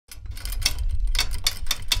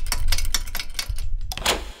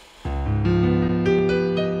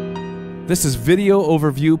This is Video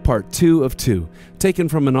Overview Part 2 of 2, taken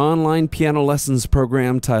from an online piano lessons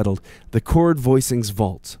program titled The Chord Voicings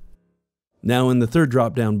Vault. Now in the third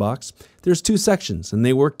drop-down box, there's two sections and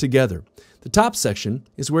they work together. The top section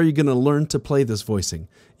is where you're going to learn to play this voicing.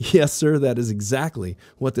 Yes, sir, that is exactly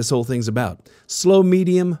what this whole thing's about. Slow,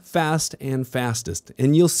 medium, fast, and fastest.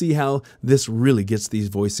 And you'll see how this really gets these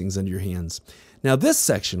voicings under your hands. Now this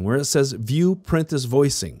section where it says View Print this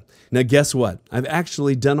Voicing. Now guess what? I've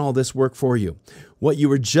actually done all this work for you. What you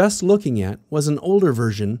were just looking at was an older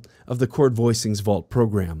version of the Chord Voicings Vault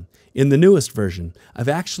program. In the newest version, I've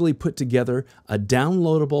actually put together a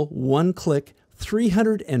downloadable, one-click,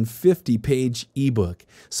 350-page ebook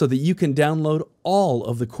so that you can download all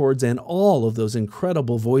of the chords and all of those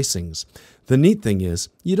incredible voicings. The neat thing is,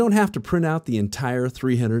 you don't have to print out the entire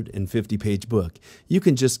 350-page book. You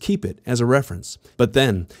can just keep it as a reference. But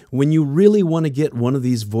then, when you really want to get one of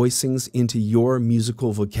these voicings into your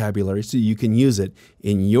musical vocabulary so you can use it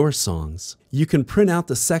in your songs, you can print out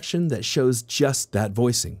the section that shows just that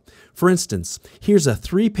voicing. For instance, here's a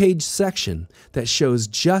 3-page section that shows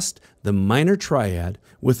just the minor triad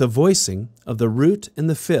with a voicing of the root and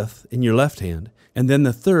the fifth in your left hand, and then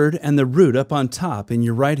the third and the root up on top in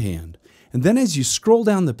your right hand. And then as you scroll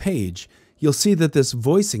down the page, you'll see that this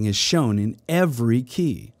voicing is shown in every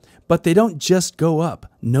key. But they don't just go up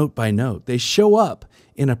note by note. They show up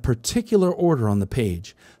in a particular order on the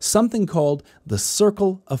page, something called the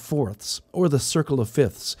circle of fourths or the circle of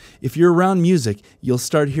fifths. If you're around music, you'll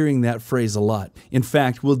start hearing that phrase a lot. In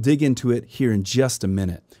fact, we'll dig into it here in just a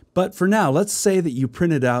minute. But for now, let's say that you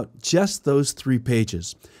printed out just those 3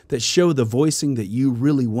 pages that show the voicing that you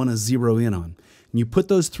really want to zero in on. And you put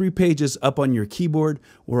those 3 pages up on your keyboard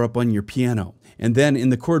or up on your piano. And then in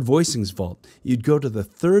the Chord Voicings Vault, you'd go to the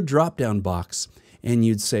third drop-down box and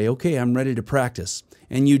you'd say, okay, I'm ready to practice.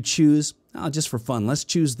 And you'd choose, just for fun, let's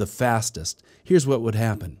choose the fastest. Here's what would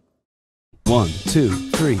happen. 1, 2,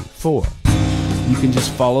 3, 4. You can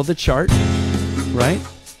just follow the chart, right?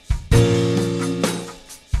 And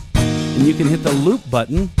you can hit the loop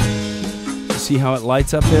button. See how it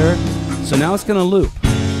lights up there? So now it's going to loop.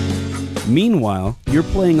 Meanwhile, you're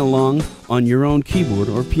playing along on your own keyboard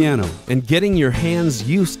or piano and getting your hands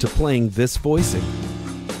used to playing this voicing.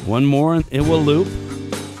 One more and it will loop.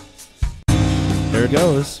 There it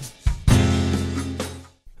goes.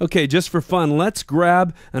 Okay, just for fun, let's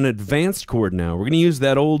grab an advanced chord now. We're going to use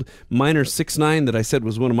that old minor 6/9 that I said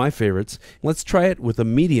was one of my favorites. Let's try it with a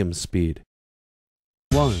medium speed.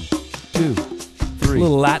 1, 2, 3. A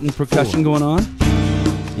little Latin percussion going on.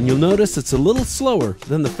 And you'll notice it's a little slower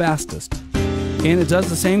than the fastest. And it does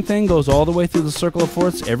the same thing, goes all the way through the circle of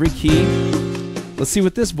fourths, every key. Let's see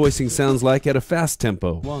what this voicing sounds like at a fast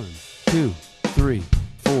tempo. 1, 2, 3,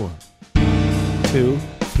 4. 2,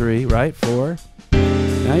 3, right? 4.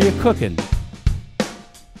 Now you're cooking.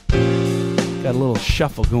 Got a little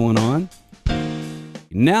shuffle going on.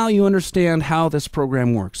 Now you understand how this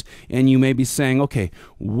program works, and you may be saying, okay,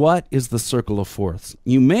 what is the circle of fourths?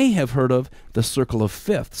 You may have heard of the circle of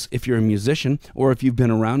fifths if you're a musician or if you've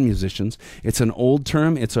been around musicians. It's an old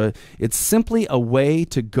term. It's simply a way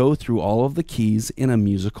to go through all of the keys in a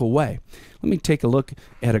musical way. Let me take a look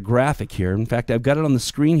at a graphic here. In fact, I've got it on the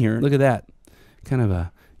screen here. Look at that. Kind of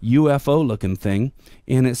a UFO looking thing,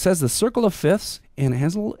 and it says the circle of fifths, and it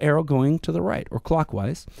has a little arrow going to the right or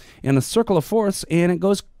clockwise, and a circle of fourths, and it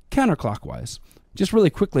goes counterclockwise. Just really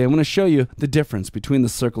quickly, I want to show you the difference between the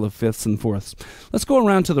circle of fifths and fourths. Let's go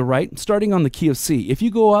around to the right, starting on the key of C. If you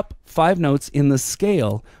go up 5 notes in the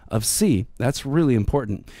scale of C, that's really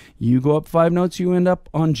important. You go up 5 notes, you end up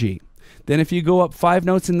on G. Then if you go up 5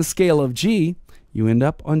 notes in the scale of G, you end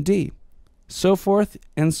up on D. So forth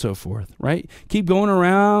and so forth, right? Keep going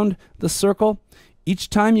around the circle. Each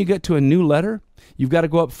time you get to a new letter, you've got to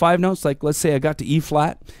go up 5 notes. Like let's say I got to E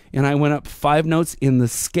flat and I went up 5 notes in the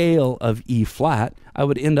scale of E flat, I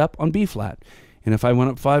would end up on B flat. And if I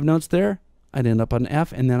went up 5 notes there, I'd end up on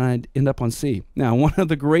F, and then I'd end up on C. Now, one of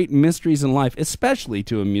the great mysteries in life, especially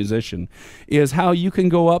to a musician, is how you can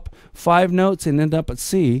go up 5 notes and end up at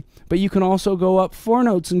C, but you can also go up 4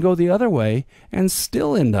 notes and go the other way and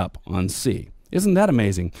still end up on C. Isn't that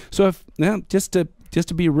amazing? So if now, just to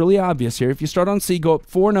be really obvious here, if you start on C, go up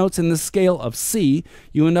 4 notes in the scale of C,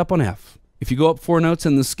 you end up on F. If you go up 4 notes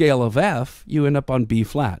in the scale of F, you end up on B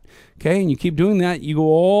flat. Okay, and you keep doing that, you go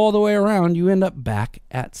all the way around, you end up back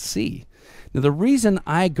at C. Now, the reason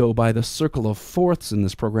I go by the circle of fourths in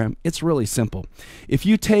this program, it's really simple. If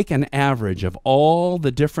you take an average of all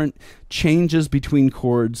the different changes between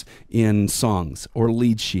chords in songs or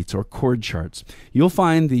lead sheets or chord charts, you'll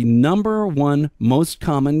find the number one most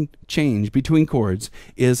common change between chords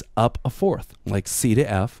is up a fourth, like C to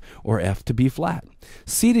F or F to B flat.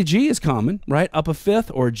 C to G is common, right? Up a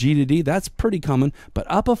fifth or G to D, that's pretty common, but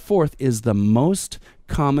up a fourth is the most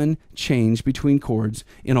common change between chords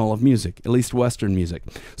in all of music, at least Western music.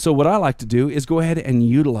 So what I like to do is go ahead and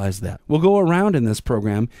utilize that. We'll go around in this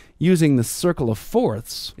program using the circle of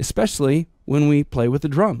fourths, especially when we play with the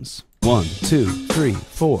drums. 1, 2, 3,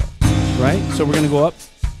 4, right? So we're going to go up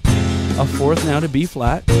a fourth now to B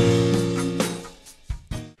flat.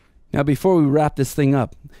 Now, before we wrap this thing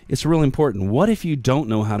up, it's real important. What if you don't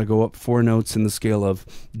know how to go up 4 notes in the scale of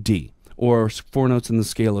D or 4 notes in the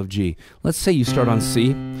scale of G? Let's say you start on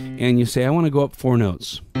C and you say, I want to go up 4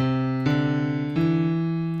 notes in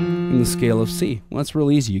the scale of C. Well, that's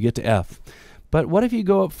real easy. You get to F. But what if you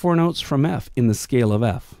go up 4 notes from F in the scale of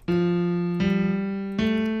F?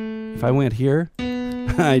 If I went here,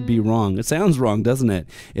 I'd be wrong. It sounds wrong, doesn't it?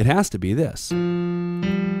 It has to be this.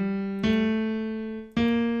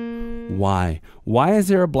 Why? Why is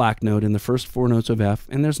there a black note in the first 4 notes of F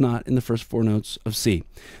and there's not in the first 4 notes of C?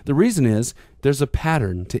 The reason is there's a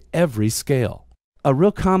pattern to every scale. A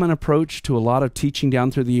real common approach to a lot of teaching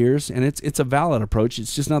down through the years, and it's a valid approach,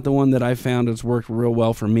 it's just not the one that I've found has worked real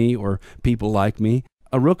well for me or people like me.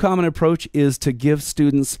 A real common approach is to give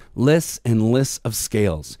students lists and lists of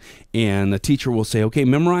scales. And the teacher will say, okay,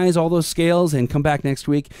 memorize all those scales and come back next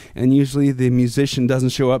week. And usually the musician doesn't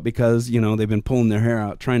show up because, you know, they've been pulling their hair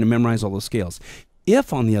out trying to memorize all those scales.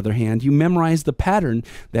 If, on the other hand, you memorize the pattern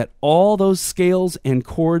that all those scales and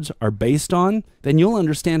chords are based on, then you'll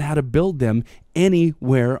understand how to build them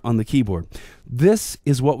anywhere on the keyboard. This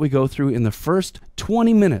is what we go through in the first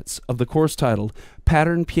 20 minutes of the course titled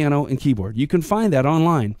Pattern, Piano, and Keyboard. You can find that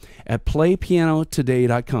online at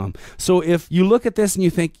playpianotoday.com. So if you look at this and you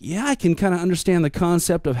think, yeah, I can kind of understand the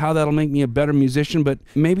concept of how that'll make me a better musician, but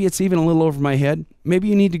maybe it's even a little over my head, maybe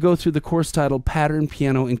you need to go through the course titled Pattern,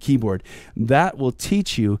 Piano, and Keyboard. That will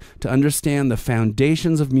teach you to understand the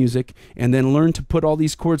foundations of music and then learn to put all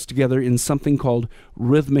these chords together in something called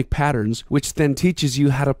rhythmic patterns, which then teaches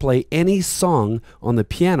you how to play any song on the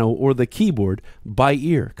piano or the keyboard by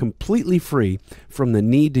ear, completely free from the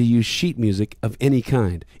need to use sheet music of any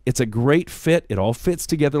kind. It's a great fit. It all fits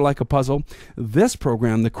together like a puzzle. This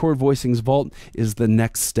program, the Chord Voicings Vault, is the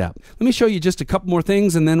next step. Let me show you just a couple more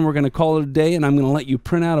things and then we're going to call it a day, and I'm going to let you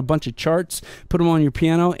print out a bunch of charts, put them on your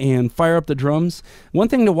piano, and fire up the drums. One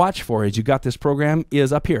thing to watch for as you got this program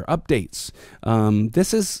is up here, updates.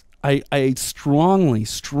 I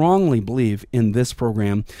strongly believe in this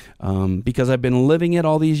program because I've been living it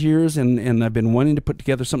all these years and I've been wanting to put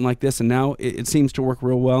together something like this, and now it seems to work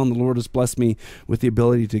real well, and the Lord has blessed me with the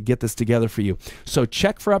ability to get this together for you. So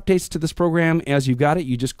check for updates to this program as you got it.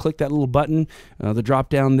 You just click that little button, the drop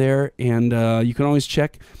down there, and you can always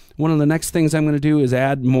check. One of the next things I'm going to do is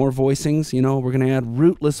add more voicings. You know, we're going to add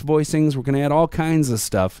rootless voicings. We're going to add all kinds of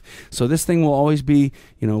stuff. So this thing will always be,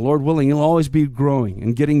 you know, Lord willing, it'll always be growing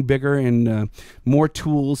and getting bigger and more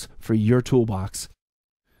tools for your toolbox.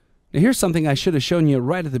 Now here's something I should have shown you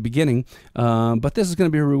right at the beginning, but this is going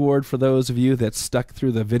to be a reward for those of you that stuck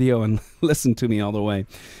through the video and listened to me all the way.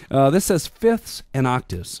 This says fifths and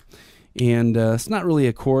octaves. And it's not really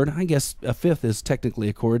a chord. I guess a fifth is technically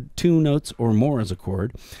a chord. 2 notes or more is a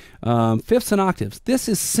chord. Fifths and octaves. This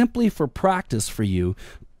is simply for practice for you,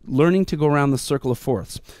 learning to go around the circle of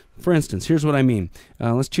fourths. For instance, here's what I mean.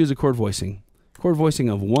 Let's choose a chord voicing. Chord voicing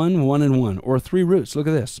of 1, 1, and 1, or 3 roots. Look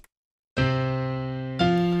at this.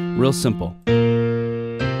 Real simple.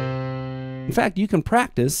 In fact, you can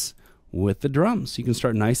practice with the drums. You can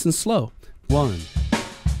start nice and slow. 1,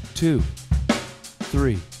 2,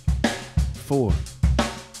 3. 4.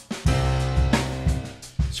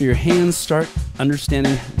 So your hands start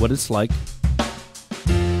understanding what it's like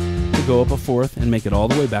to go up a fourth and make it all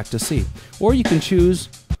the way back to C. Or you can choose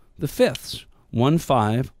the fifths, 1,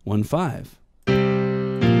 5, 1, 5.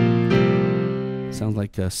 Sounds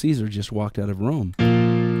like Caesar just walked out of Rome.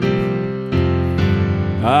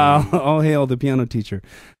 All hail the piano teacher.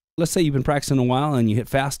 Let's say you've been practicing a while and you hit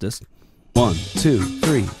fastest. 1, 2,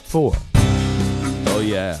 3, 4. Oh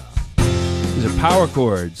yeah. These are power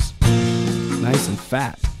chords, nice and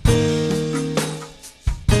fat.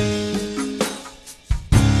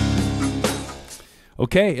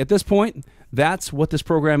 Okay, at this point, that's what this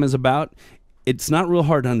program is about. It's not real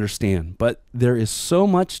hard to understand, but there is so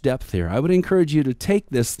much depth here. I would encourage you to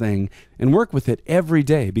take this thing and work with it every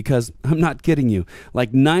day, because I'm not kidding you.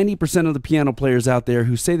 Like 90% of the piano players out there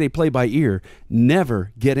who say they play by ear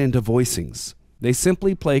never get into voicings. They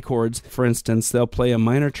simply play chords. For instance, they'll play a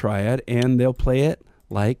minor triad and they'll play it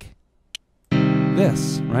like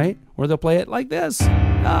this, right? Or they'll play it like this.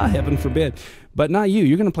 Heaven forbid. But not you.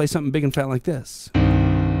 You're going to play something big and fat like this.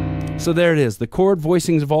 So there it is, the Chord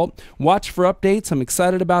Voicings Vault. Watch for updates. I'm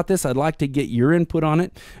excited about this. I'd like to get your input on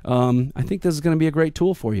it. I think this is going to be a great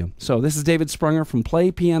tool for you. So this is David Sprunger from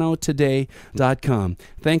PlayPianoToday.com.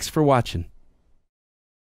 Thanks for watching.